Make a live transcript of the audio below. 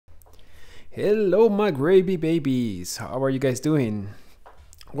Hello my gravy babies, how are you guys doing?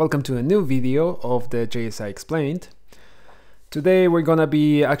 Welcome to a new video of the JSI Explained. Today we're gonna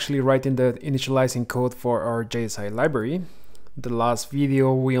be actually writing the initializing code for our JSI library. The last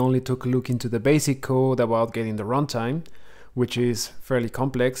video we only took a look into the basic code about getting the runtime, which is fairly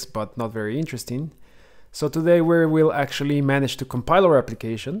complex but not very interesting. So today we will actually manage to compile our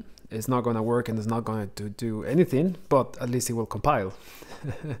application. It's not gonna work and it's not going to do anything, but at least it will compile.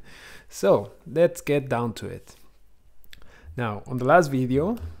 So let's get down to it. Now, on the last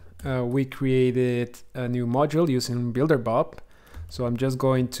video, we created a new module using BuilderBob. So I'm just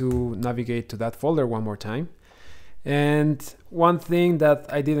going to navigate to that folder one more time. And one thing that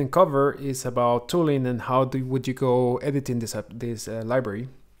I didn't cover is about tooling and how would you go editing this library.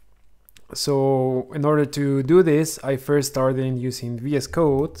 So in order to do this, I first started using VS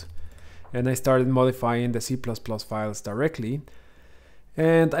Code and I started modifying the C++ files directly.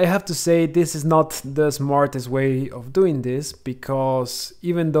 And I have to say this is not the smartest way of doing this, because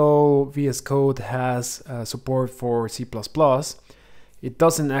even though VS Code has support for C++, it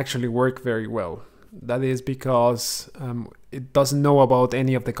doesn't actually work very well. That is because it doesn't know about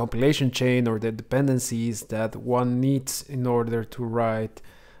any of the compilation chain or the dependencies that one needs in order to write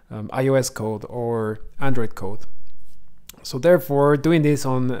iOS code or Android code. So therefore, doing this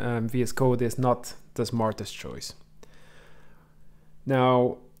on VS Code is not the smartest choice.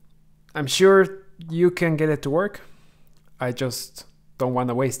 Now, I'm sure you can get it to work. I just don't want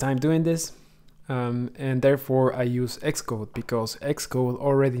to waste time doing this. And therefore I use Xcode, because Xcode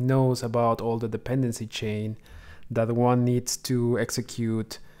already knows about all the dependency chain that one needs to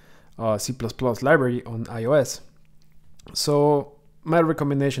execute C++ library on iOS. So my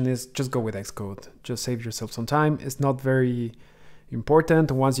recommendation is just go with Xcode. Just save yourself some time. It's not very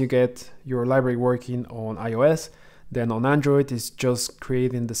important. Once you get your library working on iOS, then on Android, it's just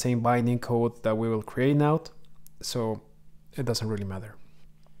creating the same binding code that we will create now. So it doesn't really matter.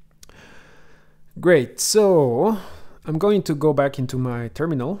 Great, so I'm going to go back into my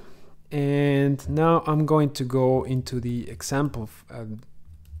terminal. And now I'm going to go into the example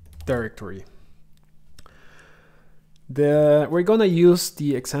directory. We're gonna use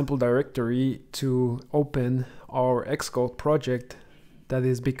the example directory to open our Xcode project. That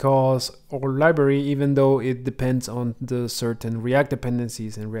is because our library, even though it depends on the certain React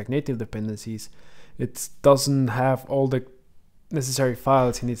dependencies and React Native dependencies, it doesn't have all the necessary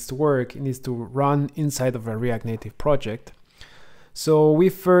files it needs to work. It needs to run inside of a React Native project. So we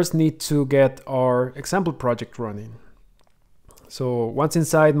first need to get our example project running. So once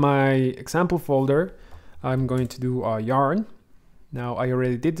inside my example folder, I'm going to do a yarn. Now I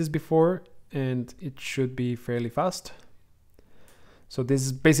already did this before and it should be fairly fast. So this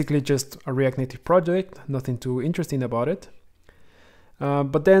is basically just a React Native project, nothing too interesting about it.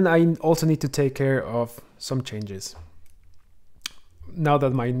 But then I also need to take care of some changes. Now that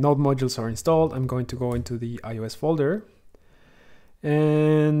my Node modules are installed, I'm going to go into the iOS folder.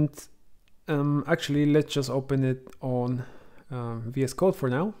 And actually, let's just open it on VS Code for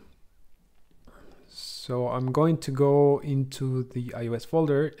now. So I'm going to go into the iOS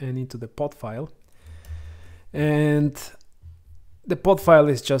folder and into the pod file. And the pod file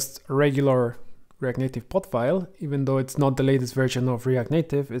is just a regular React Native pod file. Even though it's not the latest version of React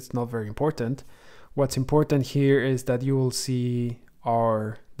Native, it's not very important. What's important here is that you will see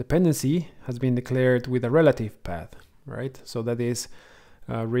our dependency has been declared with a relative path, right? So that is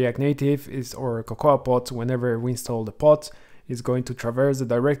React Native or Cocoa pods. Whenever we install the pods, is going to traverse the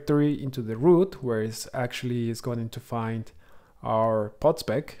directory into the root, where it's actually is going to find our pod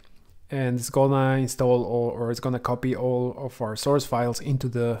spec. And it's gonna install or it's gonna copy all of our source files into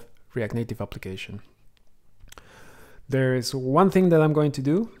the React Native application. There is one thing that I'm going to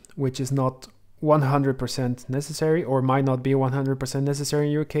do, which is not 100% necessary, or might not be 100% necessary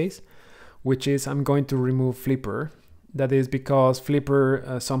in your case, which is I'm going to remove Flipper. That is because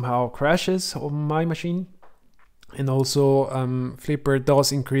Flipper somehow crashes on my machine. And also Flipper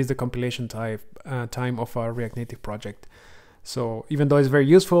does increase the compilation time of our React Native project. So even though it's very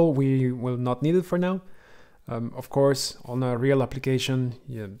useful, we will not need it for now. Of course, on a real application,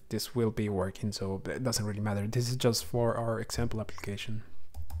 yeah, this will be working, so it doesn't really matter. This is just for our example application.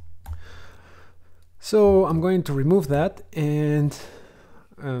 So I'm going to remove that, and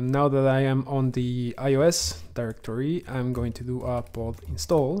now that I am on the iOS directory, I'm going to do a pod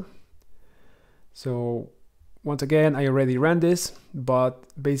install. So once again, I already ran this, but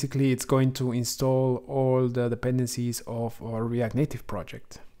basically it's going to install all the dependencies of our React Native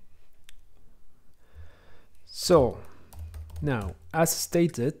project. So now, as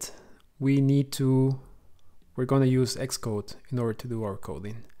stated, we're going to use Xcode in order to do our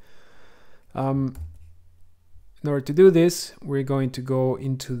coding. In order to do this, we're going to go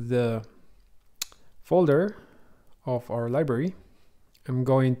into the folder of our library. I'm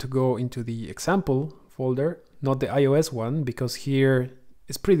going to go into the example folder, not the iOS one, because here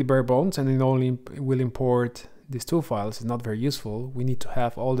it's pretty bare bones and it only will import these two files. It's not very useful. We need to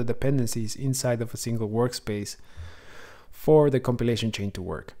have all the dependencies inside of a single workspace for the compilation chain to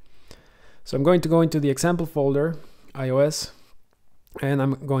work. So I'm going to go into the example folder, iOS, and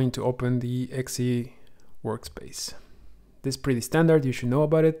I'm going to open the Xe workspace. This is pretty standard, you should know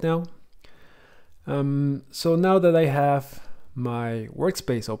about it now. So now that I have my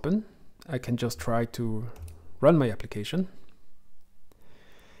workspace open, I can just try to run my application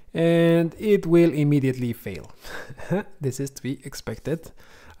and it will immediately fail. This is to be expected.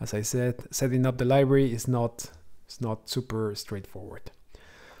 As I said, setting up the library is not super straightforward.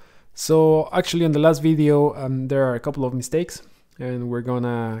 So actually on the last video there are a couple of mistakes and we're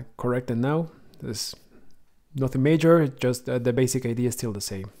gonna correct them now. There's nothing major, just the basic idea is still the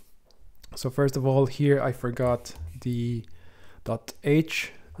same. So first of all, here I forgot the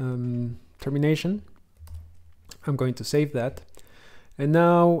 .h termination. I'm going to save that. And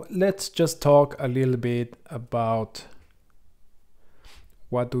now let's just talk a little bit about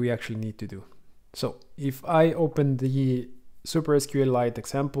what do we actually need to do. So if I open the Super SQLite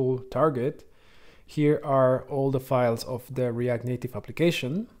example target, here are all the files of the React Native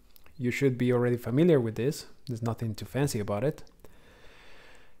application. You should be already familiar with this. There's nothing too fancy about it.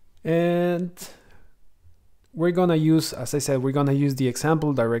 And we're gonna use, as I said, we're gonna use the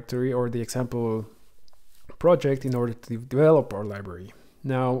example directory or the example project in order to develop our library.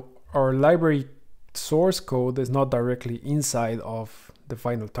 Now, our library source code is not directly inside of the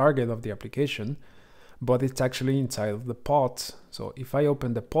final target of the application, but it's actually inside of the pods. So if I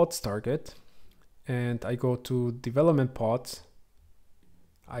open the pods target and I go to development pods,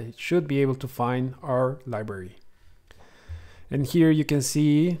 I should be able to find our library. And here you can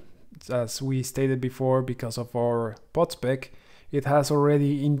see, as we stated before, because of our pod spec, it has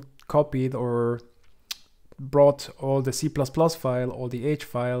already copied or brought all the C++ file, all the H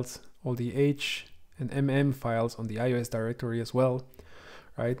files, all the H and MM files on the iOS directory as well,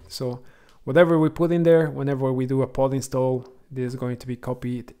 right? So whatever we put in there, whenever we do a pod install, this is going to be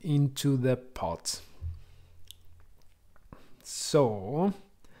copied into the pods. So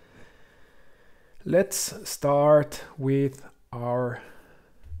let's start with our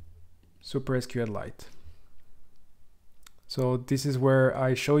Super SQLite. So this is where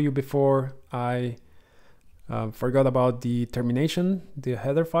I show you before I forgot about the termination, the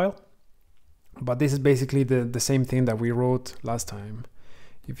header file, but this is basically the same thing that we wrote last time.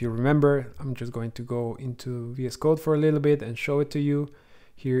 If you remember, I'm just going to go into VS Code for a little bit and show it to you.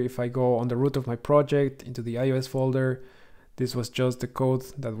 Here, if I go on the root of my project into the iOS folder, this was just the code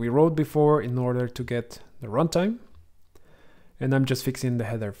that we wrote before in order to get the runtime. And I'm just fixing the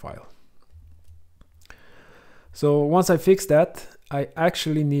header file. So once I fix that, I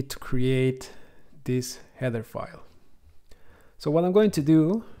actually need to create this header file. So what I'm going to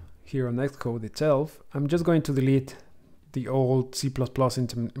do here on Xcode itself, I'm just going to delete the old C++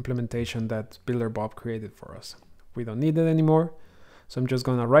 implementation that Builder Bob created for us. We don't need it anymore. So I'm just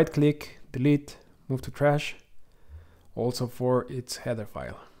gonna right click, delete, move to trash, also for its header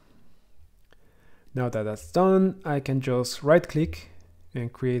file. Now that that's done, I can just right click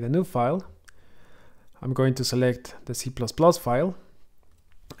and create a new file. I'm going to select the C++ file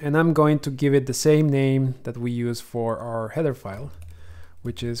and I'm going to give it the same name that we use for our header file,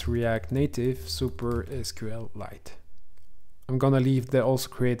 which is React Native Super SQLite. I'm gonna leave the also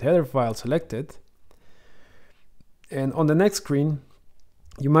create header file selected. And on the next screen,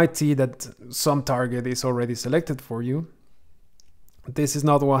 you might see that some target is already selected for you. This is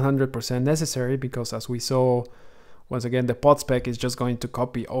not 100% necessary because, as we saw, once again, the pod spec is just going to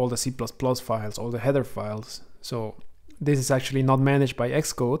copy all the C++ files, all the header files. So this is actually not managed by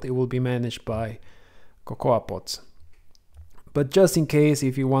Xcode. It will be managed by Cocoa Pods. But just in case,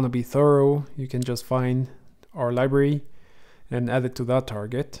 if you want to be thorough, you can just find our library and add it to that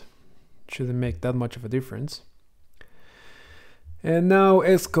target. Shouldn't make that much of a difference. And now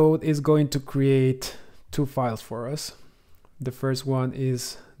Xcode is going to create two files for us. The first one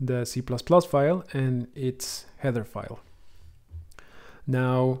is the C++ file and its header file.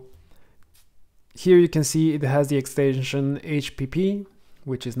 Now, here you can see it has the extension HPP,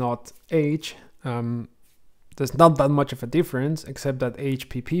 which is not H. There's not that much of a difference, except that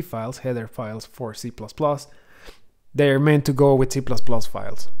HPP files, header files for C++, they're meant to go with C++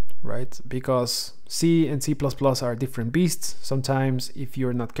 files, right? Because C and C++ are different beasts. Sometimes, if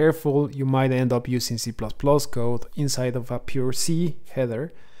you're not careful, you might end up using C++ code inside of a pure C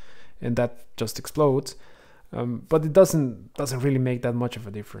header, and that just explodes. But it doesn't really make that much of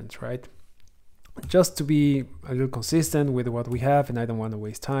a difference, right? Just to be a little consistent with what we have, and I don't want to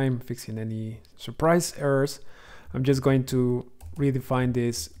waste time fixing any surprise errors, I'm just going to redefine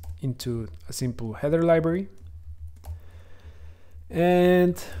this into a simple header library.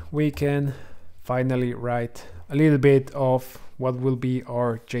 And we can finally write a little bit of what will be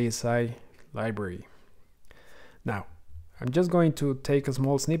our JSI library. Now, I'm just going to take a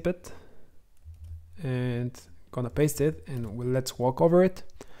small snippet and gonna paste it, and let's walk over it.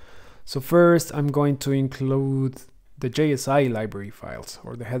 So first I'm going to include the JSI library files,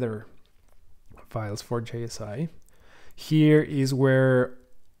 or the header files for JSI. Here is where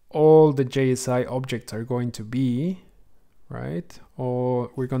all the JSI objects are going to be, right?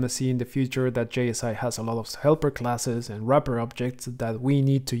 Or we're going to see in the future that JSI has a lot of helper classes and wrapper objects that we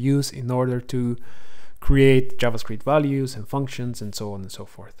need to use in order to create JavaScript values and functions and so on and so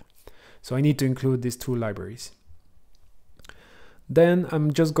forth. So I need to include these two libraries. Then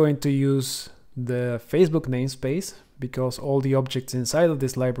I'm just going to use the Facebook namespace, because all the objects inside of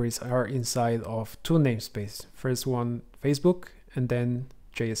these libraries are inside of two namespaces. First one Facebook, and then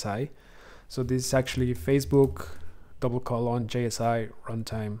JSI. So this is actually Facebook :JSI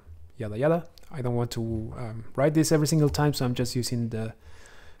runtime yada yada. I don't want to write this every single time, so I'm just using the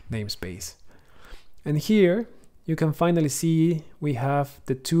namespace. And here you can finally see we have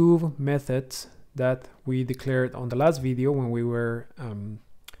the two methods that we declared on the last video when we were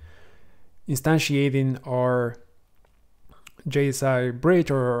instantiating our JSI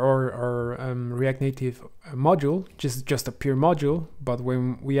bridge or React Native module, just a pure module. But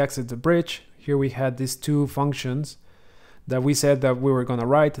when we access the bridge, here we had these two functions that we said that we were going to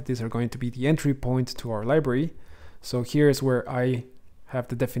write. These are going to be the entry point to our library. So here's where I have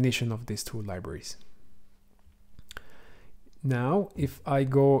the definition of these two libraries. Now, if I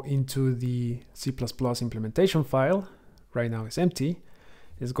go into the C++ implementation file, right now it's empty.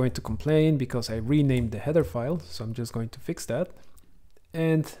 It's going to complain because I renamed the header file. So I'm just going to fix that.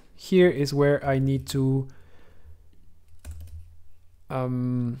 And here is where I need to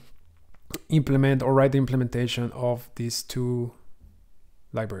implement or write the implementation of these two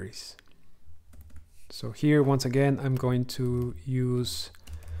libraries. So here, once again, I'm going to use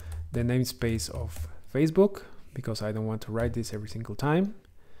the namespace of Facebook, because I don't want to write this every single time.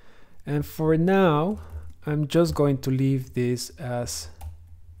 And for now, I'm just going to leave this as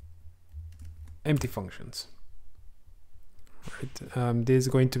empty functions. Right? This is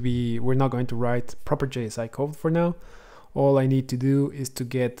going to be, we're not going to write proper JSI code for now. All I need to do is to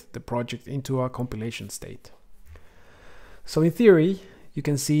get the project into a compilation state. So in theory, you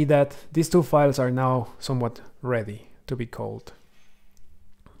can see that these two files are now somewhat ready to be called.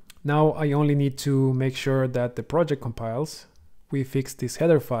 Now I only need to make sure that the project compiles. We fixed this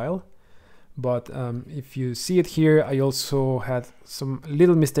header file, but if you see it here, I also had some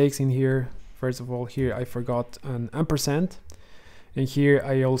little mistakes in here. First of all, here I forgot an ampersand, and here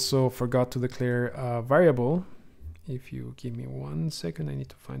I also forgot to declare a variable. If you give me 1 second, I need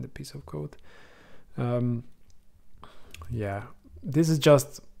to find a piece of code. Yeah, this is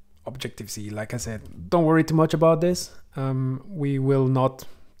just Objective-C. Like I said, don't worry too much about this. We will not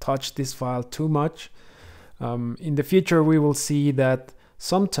touch this file too much. In the future, we will see that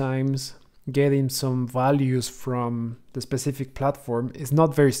sometimes getting some values from the specific platform is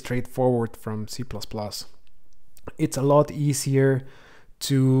not very straightforward from C++. It's a lot easier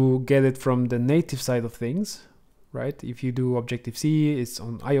to get it from the native side of things, right? If you do Objective-C, it's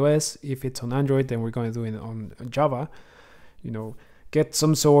on iOS. If it's on Android, then we're going to do it on Java. You know, get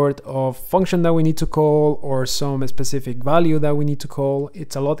some sort of function that we need to call or some specific value that we need to call.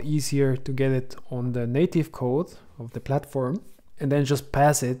 It's a lot easier to get it on the native code of the platform and then just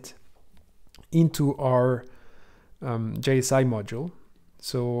pass it into our JSI module.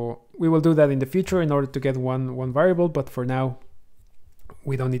 So we will do that in the future in order to get one variable, but for now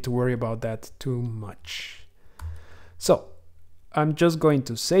we don't need to worry about that too much. So I'm just going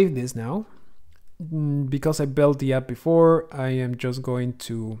to save this now. Because I built the app before, I am just going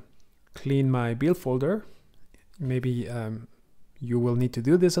to clean my build folder. Maybe you will need to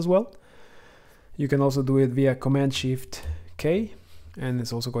do this as well. You can also do it via Command-Shift-K, and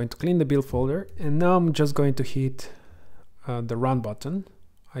it's also going to clean the build folder. And now I'm just going to hit the run button.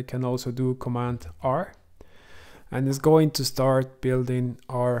 I can also do Command-R, and it's going to start building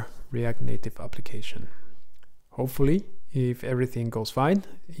our React Native application. Hopefully, if everything goes fine,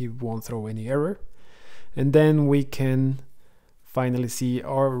 it won't throw any error. And then we can finally see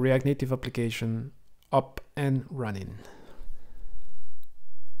our React Native application up and running.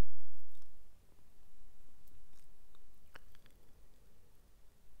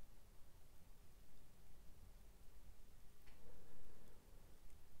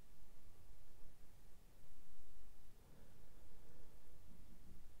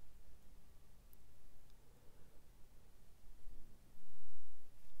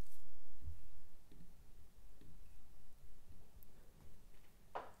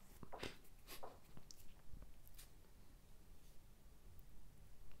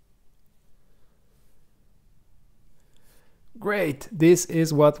 Great, this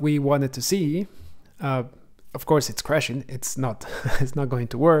is what we wanted to see. Of course it's crashing, it's not, it's not going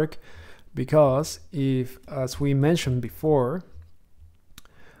to work, because if, as we mentioned before,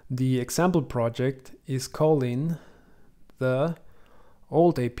 the example project is calling the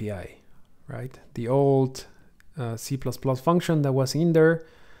old API, right? The old C++ function that was in there,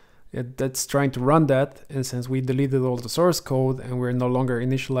 that's trying to run that, and since we deleted all the source code and we're no longer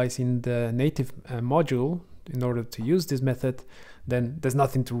initializing the native module in order to use this method, then there's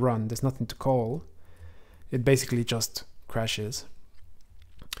nothing to run, there's nothing to call. It basically just crashes.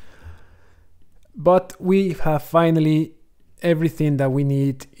 But we have finally everything that we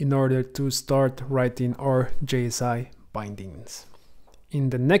need in order to start writing our JSI bindings.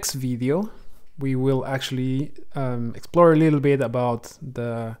 In the next video, we will actually explore a little bit about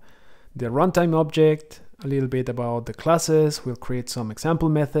the runtime object, a little bit about the classes. We'll create some example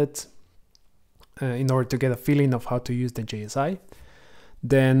methods in order to get a feeling of how to use the JSI.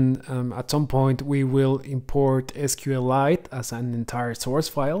 Then at some point we will import SQLite as an entire source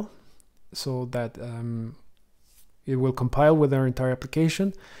file so that it will compile with our entire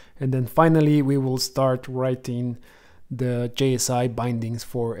application. And then finally we will start writing the JSI bindings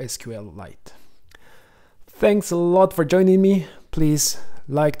for SQLite. Thanks a lot for joining me. Please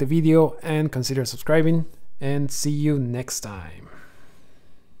like the video and consider subscribing, and see you next time.